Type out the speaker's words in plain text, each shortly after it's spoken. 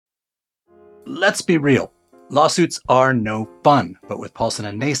Let's be real. Lawsuits are no fun, but with Paulson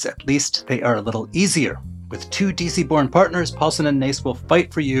and Nace, at least they are a little easier. With two DC-born partners, Paulson and Nace will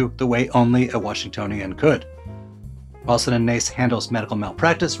fight for you the way only a Washingtonian could. Paulson and Nace handles medical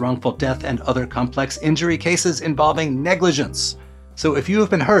malpractice, wrongful death, and other complex injury cases involving negligence. So if you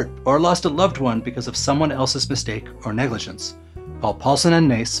have been hurt or lost a loved one because of someone else's mistake or negligence, call Paulson and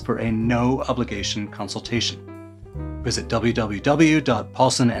Nace for a no-obligation consultation. Visit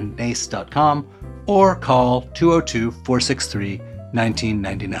www.paulsonandnace.com or call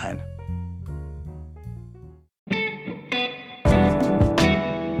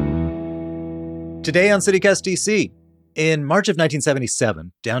 202-463-1999. Today on CityCast DC. In March of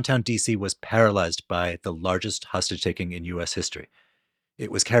 1977, downtown DC was paralyzed by the largest hostage-taking in U.S. history.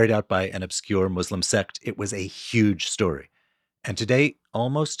 It was carried out by an obscure Muslim sect. It was a huge story. And today,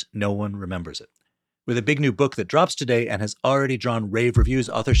 almost no one remembers it. With a big new book that drops today and has already drawn rave reviews,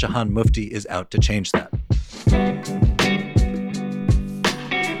 author Shahan Mufti is out to change that.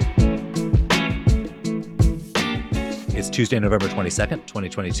 It's Tuesday, November 22nd,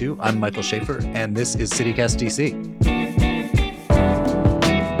 2022. I'm Michael Schaefer, and this is CityCast DC.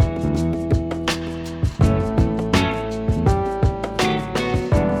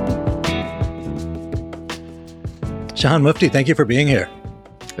 Shahan Mufti, thank you for being here.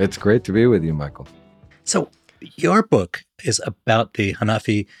 It's great to be with you, Michael. So your book is about the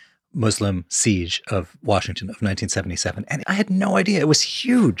Hanafi Muslim siege of Washington of 1977, and I had no idea. It was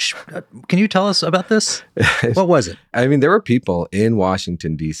huge. Can you tell us about this? What was it? I mean, there were people in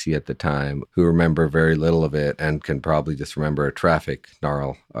Washington, D.C. at the time who remember very little of it and can probably just remember a traffic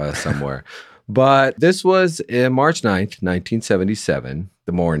snarl somewhere. But this was March 9th, 1977,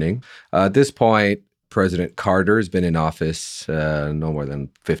 the morning. At this point, President Carter has been in office no more than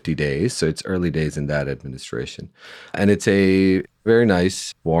 50 days, so it's early days in that administration. And it's a very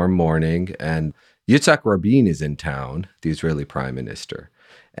nice, warm morning, and Yitzhak Rabin is in town, the Israeli prime minister.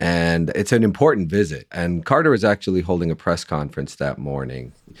 And it's an important visit, and Carter is actually holding a press conference that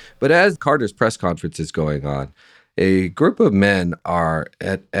morning. But as Carter's press conference is going on, a group of men are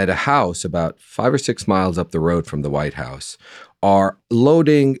at a house about 5 or 6 miles up the road from the White House, are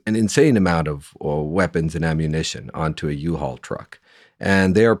loading an insane amount of weapons and ammunition onto a U-Haul truck.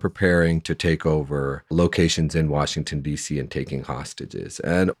 And they are preparing to take over locations in Washington, D.C. and taking hostages.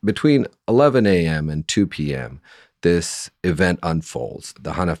 And between 11 a.m. and 2 p.m., this event unfolds,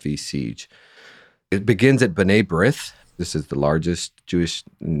 the Hanafi siege. It begins at B'nai B'rith. This is the largest Jewish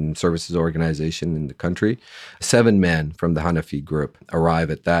services organization in the country. 7 men from the Hanafi group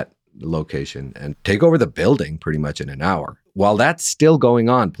arrive at that location and take over the building pretty much in an hour. While that's still going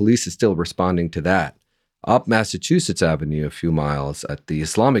on, police is still responding to that. Up Massachusetts Avenue, a few miles at the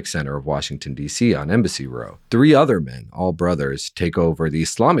Islamic Center of Washington, D.C. on Embassy Row, 3 other men, all brothers, take over the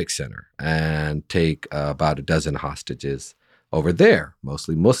Islamic Center and take about a dozen hostages over there,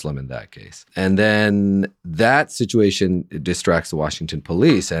 mostly Muslim in that case. And then that situation distracts the Washington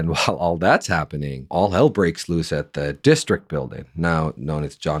police. And while all that's happening, all hell breaks loose at the district building, now known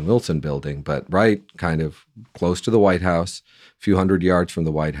as John Wilson Building, but right kind of close to the White House, a few hundred yards from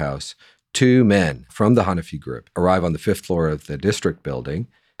the White House. 2 men from the Hanafi group arrive on the 5th floor of the district building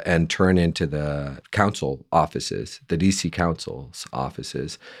and turn into the council offices, the DC council's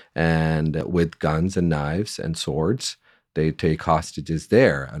offices, and with guns and knives and swords, they take hostages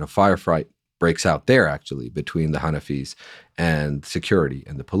there, and a firefight breaks out there, actually, between the Hanafis and security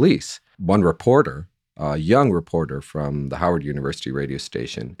and the police. One reporter, a young reporter from the Howard University radio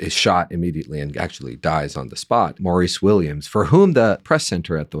station, is shot immediately and actually dies on the spot. Maurice Williams, for whom the press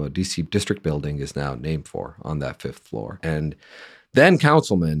center at the D.C. district building is now named for, on that 5th floor. And then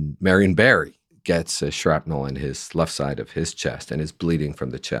Councilman Marion Barry gets a shrapnel in his left side of his chest and is bleeding from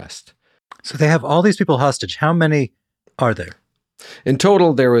the chest. So they have all these people hostage. How many are there? In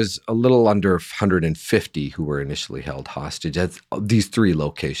total, there was a little under 150 who were initially held hostage at these 3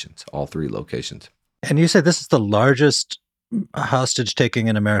 locations, all 3 locations. And you said this is the largest hostage taking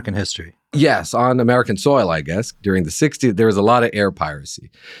in American history. Yes, on American soil, I guess. During the 60s, there was a lot of air piracy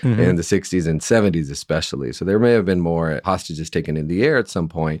in the 60s and 70s especially. So there may have been more hostages taken in the air at some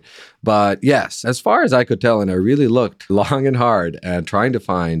point. But yes, as far as I could tell, and I really looked long and hard at trying to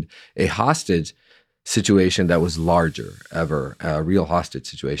find a hostage situation that was larger ever, a real hostage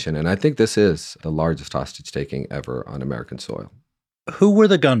situation. And I think this is the largest hostage taking ever on American soil. Who were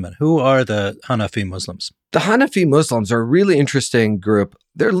the gunmen? Who are the Hanafi Muslims? The Hanafi Muslims are a really interesting group.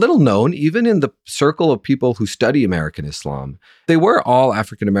 They're little known, even in the circle of people who study American Islam. They were all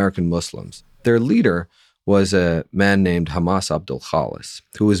African-American Muslims. Their leader was a man named Hamas Abdul Khalis,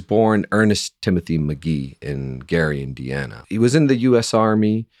 who was born Ernest Timothy McGee in Gary, Indiana. He was in the U.S.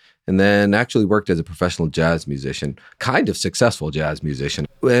 Army, and then actually worked as a professional jazz musician, kind of successful jazz musician.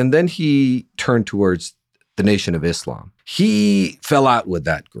 And then he turned towards the Nation of Islam. He fell out with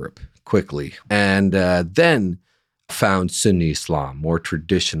that group quickly, and then found Sunni Islam, more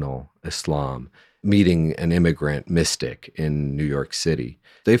traditional Islam, meeting an immigrant mystic in New York City.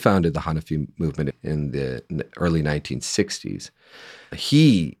 They founded the Hanafi movement in the early 1960s.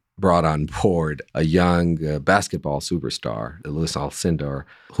 He brought on board a young basketball superstar, Louis Alcindor,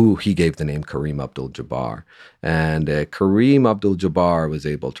 who he gave the name Kareem Abdul-Jabbar. And Kareem Abdul-Jabbar was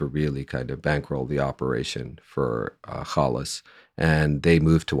able to really kind of bankroll the operation for Khalis. And they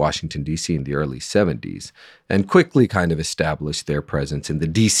moved to Washington, D.C. in the early 70s and quickly kind of established their presence in the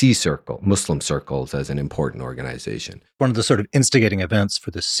D.C. circle, Muslim circles, as an important organization. One of the sort of instigating events for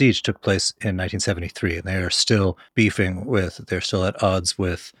the siege took place in 1973, and they are still they're still at odds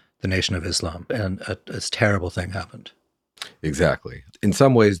with the Nation of Islam, and a terrible thing happened. Exactly. In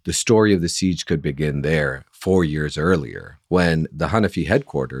some ways, the story of the siege could begin there 4 years earlier, when the Hanafi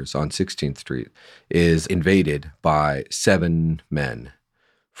headquarters on 16th Street is invaded by 7 men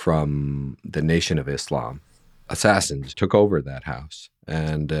from the Nation of Islam. Assassins took over that house,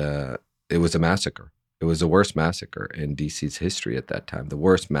 and it was a massacre. It was the worst massacre in DC's history at that time, the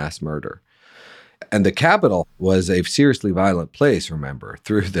worst mass murder. And the capital was a seriously violent place, remember.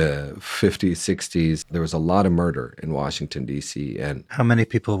 Through the 50s, 60s, there was a lot of murder in Washington, D.C. And how many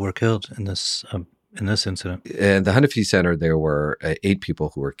people were killed in this incident? In the Hanafi Center, there were 8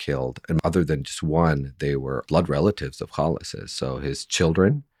 people who were killed. And other than just one, they were blood relatives of Khalis's. So his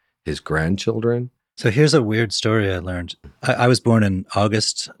children, his grandchildren. So here's a weird story I learned. I was born in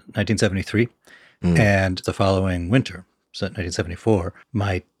August 1973, and the following winter, so 1974,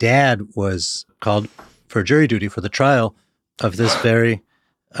 my dad was called for jury duty for the trial of this very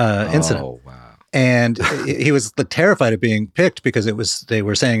incident. Oh, wow. And he was terrified of being picked because they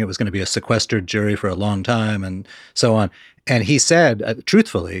were saying it was going to be a sequestered jury for a long time and so on. And he said,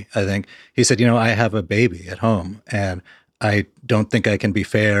 truthfully, I think, he said, I have a baby at home, and I don't think I can be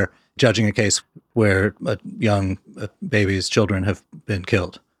fair judging a case where a young baby's children have been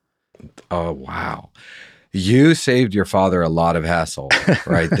killed. Oh, wow. You saved your father a lot of hassle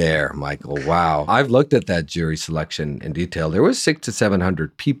right there, Michael. Wow. I've looked at that jury selection in detail. There was 600 to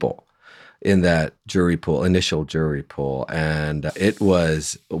 700 people in that jury pool, initial jury pool. And it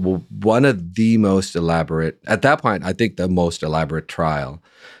was one of the most elaborate, at that point, I think the most elaborate trial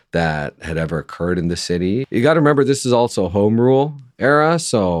that had ever occurred in the city. You got to remember, this is also home rule era.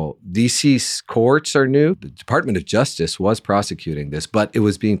 So DC's courts are new. The Department of Justice was prosecuting this, but it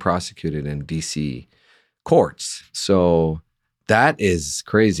was being prosecuted in DC courts. So that is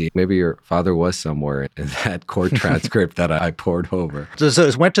crazy. Maybe your father was somewhere in that court transcript that I poured over. So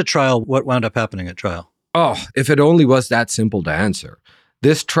it went to trial. What wound up happening at trial? Oh, if it only was that simple to answer.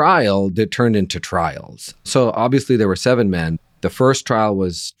 This trial did turn into trials. So obviously there were 7 men. The first trial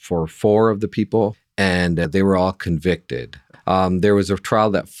was for 4 of the people, and they were all convicted. There was a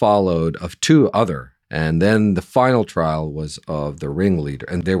trial that followed of 2 other, and then the final trial was of the ringleader,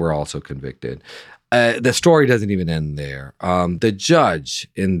 and they were also convicted. The story doesn't even end there. The judge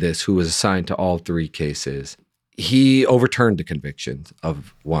in this, who was assigned to all 3 cases, he overturned the convictions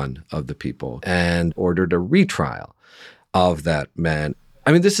of one of the people and ordered a retrial of that man.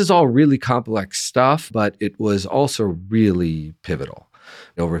 I mean, this is all really complex stuff, but it was also really pivotal.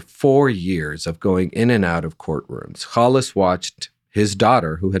 Over 4 years of going in and out of courtrooms, Khalis watched his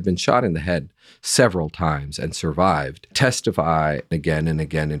daughter, who had been shot in the head several times and survived, testify again and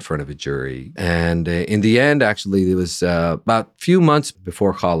again in front of a jury. And in the end, actually, it was about a few months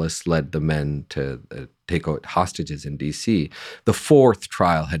before Khalis led the men to take out hostages in D.C., the 4th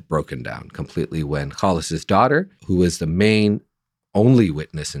trial had broken down completely when Khalis's daughter, who was the main only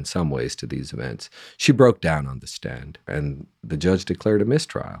witness in some ways to these events, she broke down on the stand, and the judge declared a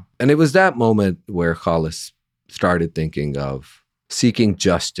mistrial. And it was that moment where Khalis started thinking of seeking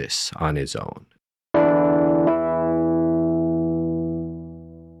justice on his own.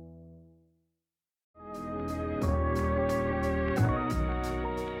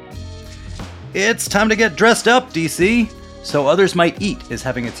 It's time to get dressed up, DC. So Others Might Eat is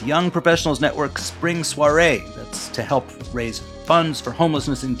having its Young Professionals Network Spring Soiree. That's to help raise funds for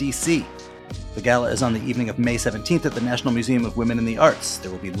homelessness in DC. The gala is on the evening of May 17th at the National Museum of Women in the Arts.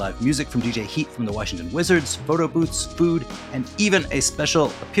 There will be live music from DJ Heat from the Washington Wizards, photo booths, food, and even a special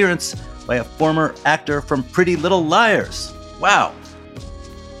appearance by a former actor from Pretty Little Liars. Wow!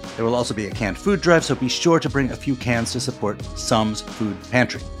 There will also be a canned food drive, so be sure to bring a few cans to support SUM's Food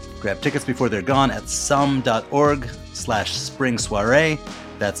Pantry. Grab tickets before they're gone at sum.org/spring soiree.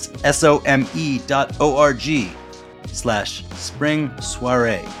 That's SOME.org/spring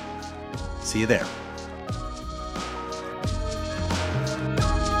soiree. See you there.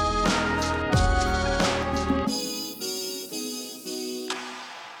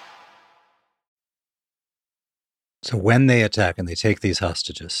 So when they attack and they take these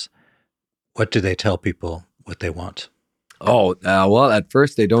hostages, what do they tell people what they want? Well, at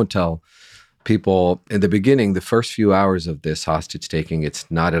first they don't tell people. In the beginning, the first few hours of this hostage taking, it's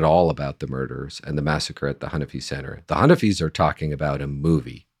not at all about the murders and the massacre at the Hanafi Center. The Hanafis are talking about a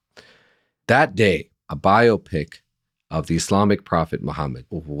movie. That day, a biopic of the Islamic prophet Muhammad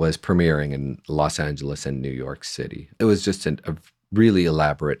was premiering in Los Angeles and New York City. It was just a really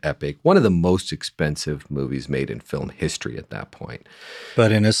elaborate epic, one of the most expensive movies made in film history at that point.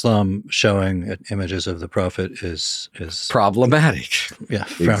 But in Islam, showing images of the prophet is problematic. Yeah,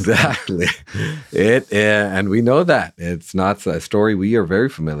 exactly. And we know that it's not a story we are very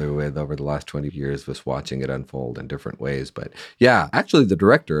familiar with over the last 20 years, just watching it unfold in different ways. But yeah, actually, the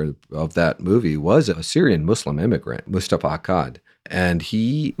director of that movie was a Syrian Muslim immigrant, Mustafa Akkad. And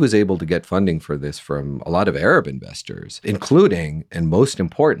he was able to get funding for this from a lot of Arab investors, including, and most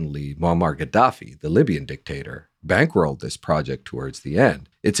importantly, Muammar Gaddafi, the Libyan dictator, bankrolled this project towards the end.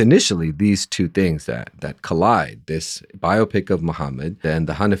 It's initially these two things that collide, this biopic of Muhammad and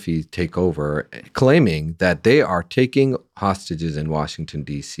the Hanafi take over, claiming that they are taking hostages in Washington,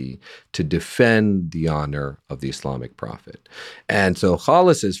 D.C. to defend the honor of the Islamic prophet. And so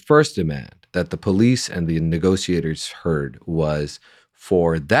Khalid's first demand that the police and the negotiators heard was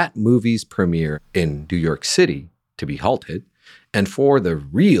for that movie's premiere in New York City to be halted and for the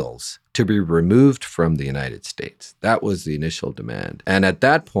reels to be removed from the United States. That was the initial demand. And at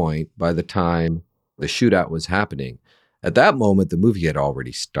that point, by the time the shootout was happening, at that moment, the movie had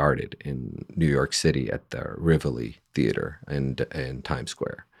already started in New York City at the Rivoli Theater in Times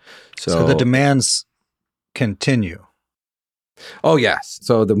Square. So the demands continue. Oh, yes.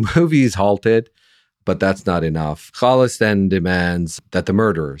 So the movie's halted, but that's not enough. Khalid then demands that the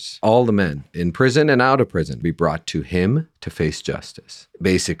murderers, all the men in prison and out of prison, be brought to him to face justice.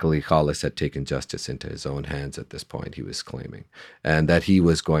 Basically, Khalid had taken justice into his own hands at this point, he was claiming, and that he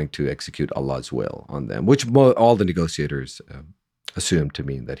was going to execute Allah's will on them, which all the negotiators assumed to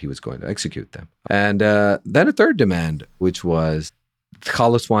mean that he was going to execute them. And then a third demand, which was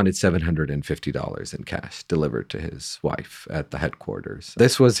Khalid wanted $750 in cash delivered to his wife at the headquarters.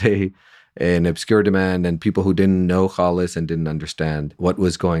 This was an obscure demand, and people who didn't know Khalid and didn't understand what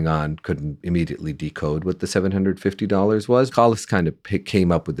was going on couldn't immediately decode what the $750 was. Khalid kind of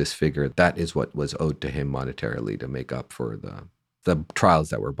came up with this figure. That is what was owed to him monetarily to make up for the trials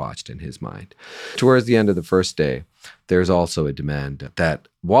that were botched in his mind. Towards the end of the first day, there's also a demand that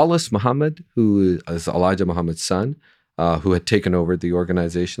Wallace Muhammad, who is Elijah Muhammad's son, who had taken over the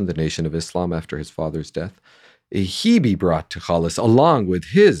organization, the Nation of Islam, after his father's death, he be brought to Khalid along with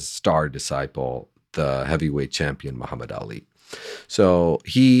his star disciple, the heavyweight champion Muhammad Ali. So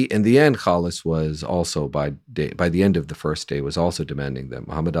he, in the end, Khalid was also, by the end of the first day, was also demanding that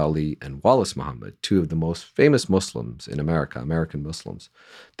Muhammad Ali and Wallace Muhammad, two of the most famous Muslims in America, American Muslims,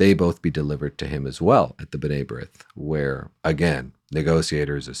 they both be delivered to him as well at the B'nai B'rith, where, again,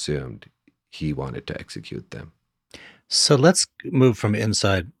 negotiators assumed he wanted to execute them. So let's move from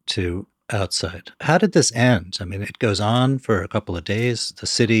inside to outside. How did this end? I mean, it goes on for a couple of days. The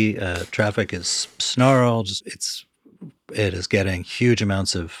city traffic is snarled. It is getting huge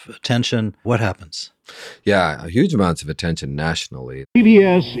amounts of attention. What happens? Yeah, huge amounts of attention nationally.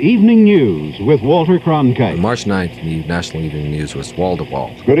 CBS Evening News with Walter Cronkite. On March 9th, the National Evening News was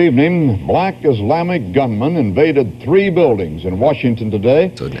wall-to-wall. Good evening. Black Islamic gunmen invaded 3 buildings in Washington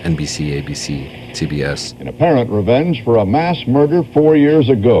today. So NBC, ABC, CBS. In apparent revenge for a mass murder 4 years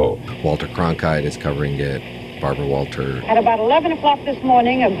ago. Walter Cronkite is covering it. Barbara Walter. At about 11 o'clock this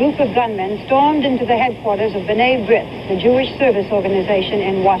morning, a group of gunmen stormed into the headquarters of B'nai B'rith, the Jewish service organization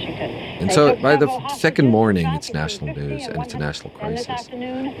in Washington. And so by the second morning, it's national news and it's a national crisis. And this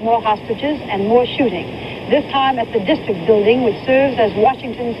afternoon, more hostages and more shooting, this time at the district building, which serves as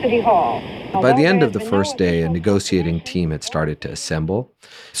Washington City Hall. By the end of the first day, a negotiating team had started to assemble.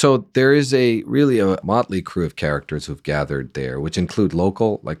 So there is really a motley crew of characters who've gathered there, which include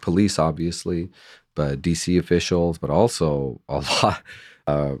local, like police, obviously, but DC officials, but also a lot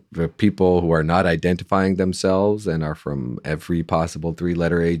of people who are not identifying themselves and are from every possible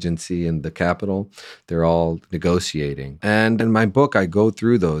 3-letter agency in the Capitol. They're all negotiating. And in my book, I go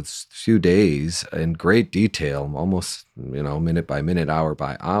through those few days in great detail, almost, minute by minute, hour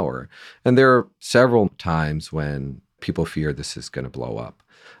by hour. And there are several times when people fear this is going to blow up.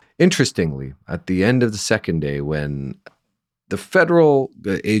 Interestingly, at the end of the second day, when the federal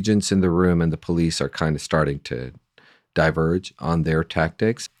agents in the room and the police are kind of starting to diverge on their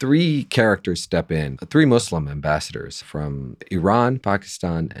tactics. Three characters step in, three Muslim ambassadors from Iran,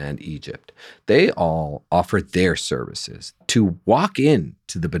 Pakistan, and Egypt. They all offered their services to walk in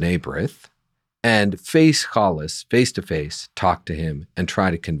to the B'nai B'rith and face Khalis face to face, talk to him, and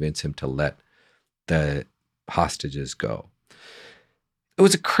try to convince him to let the hostages go. It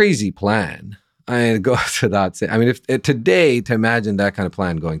was a crazy plan. I go without saying. I mean, if today to imagine that kind of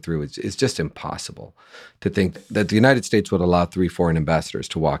plan going through is just impossible. To think that the United States would allow three foreign ambassadors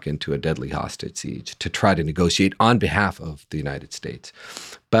to walk into a deadly hostage siege to try to negotiate on behalf of the United States.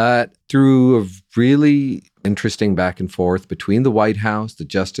 But through a really interesting back and forth between the White House, the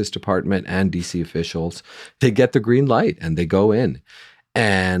Justice Department, and DC officials, they get the green light and they go in.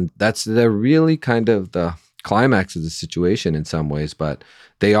 And that's the really kind of the climax of the situation in some ways, but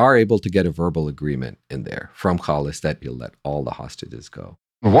they are able to get a verbal agreement in there from Khalis that he'll let all the hostages go.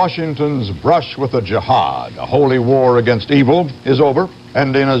 Washington's brush with the jihad, a holy war against evil, is over,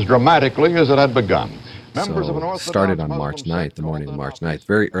 ending as dramatically as it had begun. So it started on March 9th, the morning of March 9th.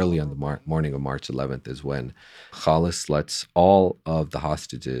 Very early on the morning of March 11th is when Khalis lets all of the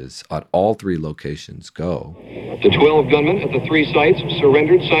hostages at all three locations go. The 12 gunmen at the three sites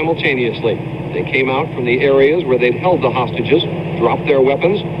surrendered simultaneously. They came out from the areas where they'd held the hostages, dropped their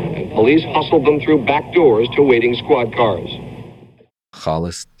weapons, and police hustled them through back doors to waiting squad cars.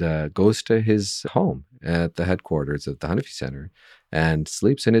 Khalis goes to his home at the headquarters of the Hanafi Center and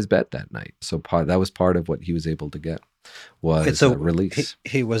sleeps in his bed that night. So that was part of what he was able to get was release.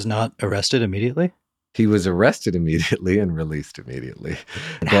 He was not arrested immediately? He was arrested immediately and released immediately.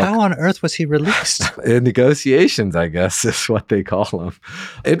 How on earth was he released? In negotiations, I guess, is what they call them.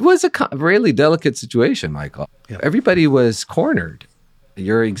 It was a really delicate situation, Michael. Yeah. Everybody was cornered.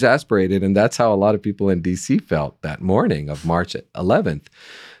 You're exasperated, and that's how a lot of people in D.C. felt that morning of March 11th.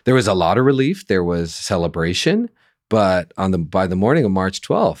 There was a lot of relief. There was celebration. But by the morning of March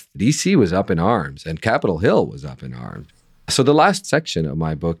 12th, D.C. was up in arms and Capitol Hill was up in arms. So the last section of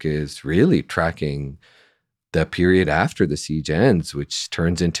my book is really tracking the period after the siege ends, which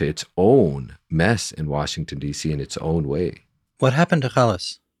turns into its own mess in Washington, D.C. in its own way. What happened to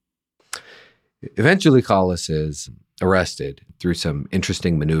Khalis? Eventually, Khalis is arrested through some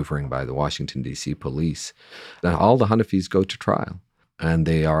interesting maneuvering by the Washington, D.C. police. Now, all the Hanafis go to trial, and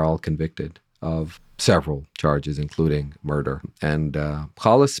they are all convicted of several charges, including murder. And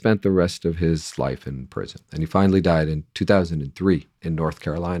Khalis spent the rest of his life in prison. And he finally died in 2003 in North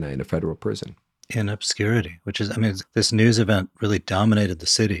Carolina in a federal prison. In obscurity, which is, I mean, this news event really dominated the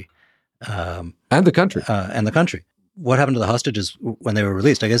city. And the country. What happened to the hostages when they were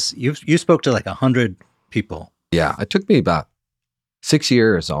released? I guess you spoke to like 100 people. Yeah, it took me about 6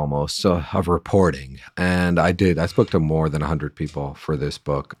 years almost of reporting. And I spoke to more than 100 people for this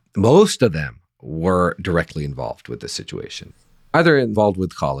book. Most of them were directly involved with this situation, either involved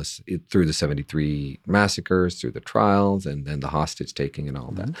with Khalis through the 73 massacres, through the trials, and then the hostage taking and all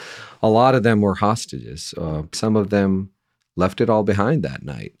that. A lot of them were hostages. Some of them left it all behind that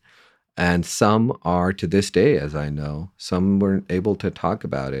night. And some are to this day, as I know. Some weren't able to talk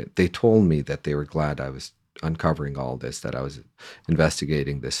about it. They told me that they were glad I was uncovering all this, that I was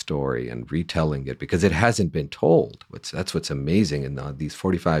investigating this story and retelling it because it hasn't been told. That's what's amazing. In these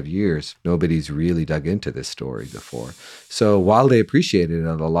 45 years, nobody's really dug into this story before. So while they appreciated it,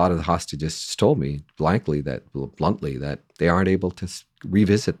 a lot of the hostages told me bluntly that they aren't able to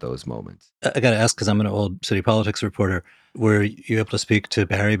revisit those moments. I got to ask, because I'm an old city politics reporter, were you able to speak to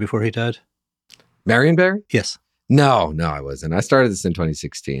Barry before he died? Marion Barry? Yes. No, I wasn't. I started this in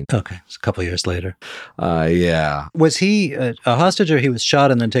 2016. Okay, it's a couple of years later. Yeah. Was he a hostage or he was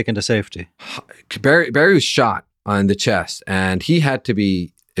shot and then taken to safety? Barry was shot on the chest and he had to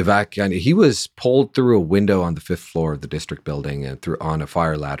be evacuated. He was pulled through a window on the 5th floor of the district building and on a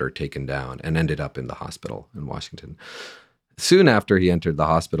fire ladder taken down and ended up in the hospital in Washington. Soon after he entered the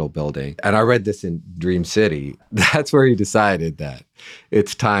hospital building, and I read this in Dream City, that's where he decided that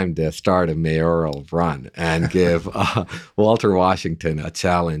it's time to start a mayoral run and give Walter Washington a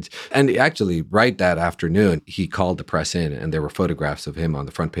challenge. And actually, right that afternoon, he called the press in, and there were photographs of him on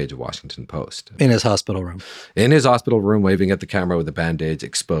the front page of Washington Post. In his hospital room. In his hospital room, waving at the camera with a bandage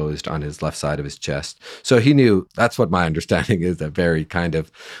exposed on his left side of his chest. So he knew, that's what my understanding is, that Barry kind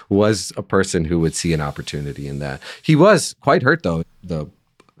of was a person who would see an opportunity in that. He was quite hurt, though. The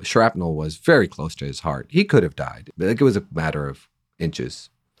shrapnel was very close to his heart. He could have died. It was a matter of inches.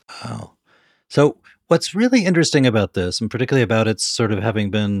 Wow. So what's really interesting about this, and particularly about its sort of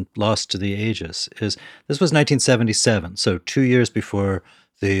having been lost to the ages, is this was 1977, so 2 years before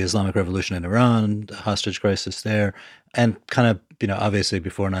the Islamic Revolution in Iran, the hostage crisis there, and kind of obviously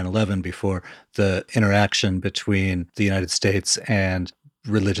before 9/11, before the interaction between the United States and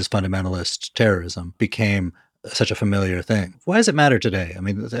religious fundamentalist terrorism became such a familiar thing. Why does it matter today? I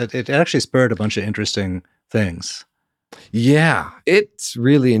mean, it actually spurred a bunch of interesting things. Yeah, it's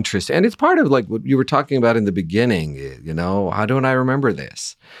really interesting. And it's part of like what you were talking about in the beginning, how don't I remember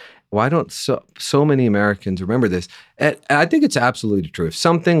this? Why don't so many Americans remember this? And I think it's absolutely true. If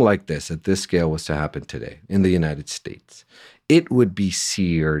something like this at this scale was to happen today in the United States, it would be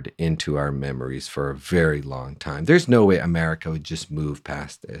seared into our memories for a very long time. There's no way America would just move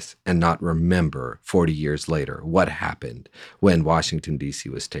past this and not remember 40 years later what happened when Washington, D.C.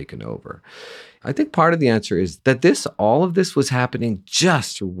 was taken over. I think part of the answer is that all of this was happening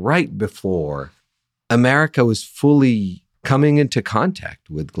just right before America was fully coming into contact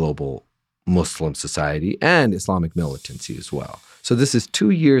with global Muslim society and Islamic militancy as well. So this is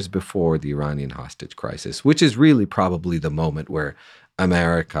 2 years before the Iranian hostage crisis, which is really probably the moment where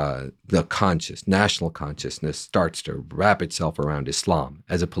America, the national consciousness starts to wrap itself around Islam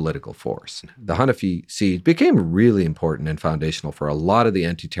as a political force. The Hanafi siege became really important and foundational for a lot of the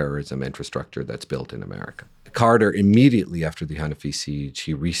anti-terrorism infrastructure that's built in America. Carter, immediately after the Hanafi siege,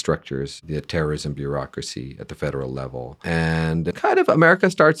 he restructures the terrorism bureaucracy at the federal level. And kind of America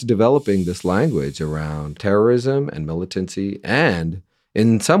starts developing this language around terrorism and militancy, and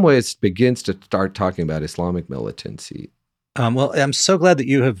in some ways begins to start talking about Islamic militancy. Well, I'm so glad that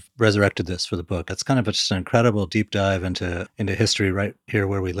you have resurrected this for the book. It's kind of just an incredible deep dive into history right here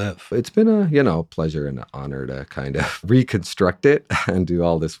where we live. It's been a pleasure and an honor to kind of reconstruct it and do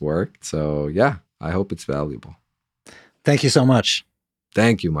all this work. So yeah, I hope it's valuable. Thank you so much.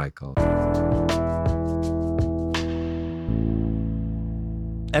 Thank you, Michael.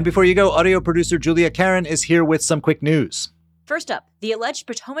 And before you go, audio producer Julia Karen is here with some quick news. First up, the alleged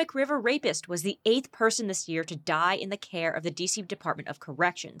Potomac River rapist was the 8th person this year to die in the care of the D.C. Department of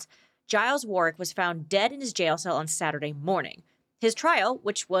Corrections. Giles Warwick was found dead in his jail cell on Saturday morning. His trial,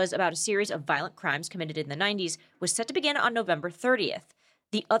 which was about a series of violent crimes committed in the 90s, was set to begin on November 30th.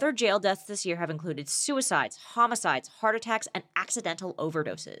 The other jail deaths this year have included suicides, homicides, heart attacks, and accidental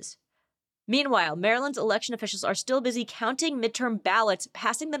overdoses. Meanwhile, Maryland's election officials are still busy counting midterm ballots,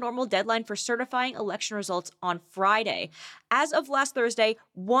 passing the normal deadline for certifying election results on Friday. As of last Thursday,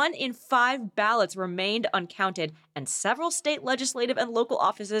 1 in 5 ballots remained uncounted, and several state legislative and local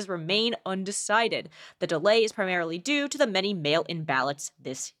offices remain undecided. The delay is primarily due to the many mail-in ballots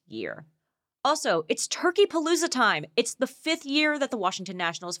this year. Also, it's Turkey Palooza time. It's the 5th year that the Washington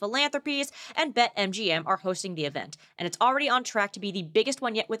Nationals Philanthropies and BetMGM are hosting the event, and it's already on track to be the biggest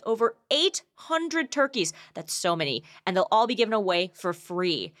one yet with over 800 turkeys. That's so many, and they'll all be given away for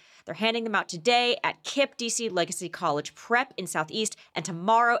free. They're handing them out today at KIPP DC Legacy College Prep in Southeast and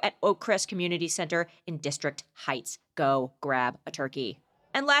tomorrow at Oakcrest Community Center in District Heights. Go grab a turkey.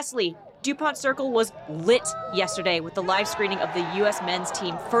 And lastly, DuPont Circle was lit yesterday with the live screening of the U.S. men's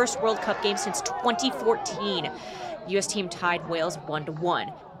team first World Cup game since 2014. The U.S. team tied Wales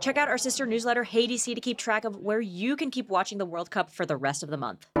 1-1. Check out our sister newsletter, Hey DC, to keep track of where you can keep watching the World Cup for the rest of the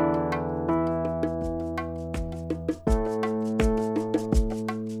month.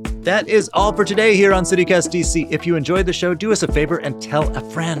 That is all for today here on CityCast DC. If you enjoyed the show, do us a favor and tell a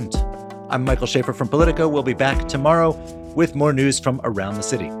friend. I'm Michael Schaefer from Politico. We'll be back tomorrow with more news from around the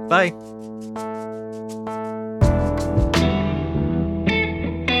city. Bye.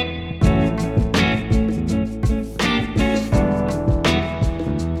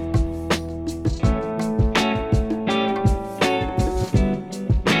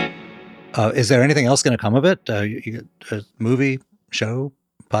 Is there anything else going to come of it? A movie, show,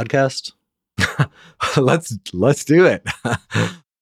 podcast? Let's do it.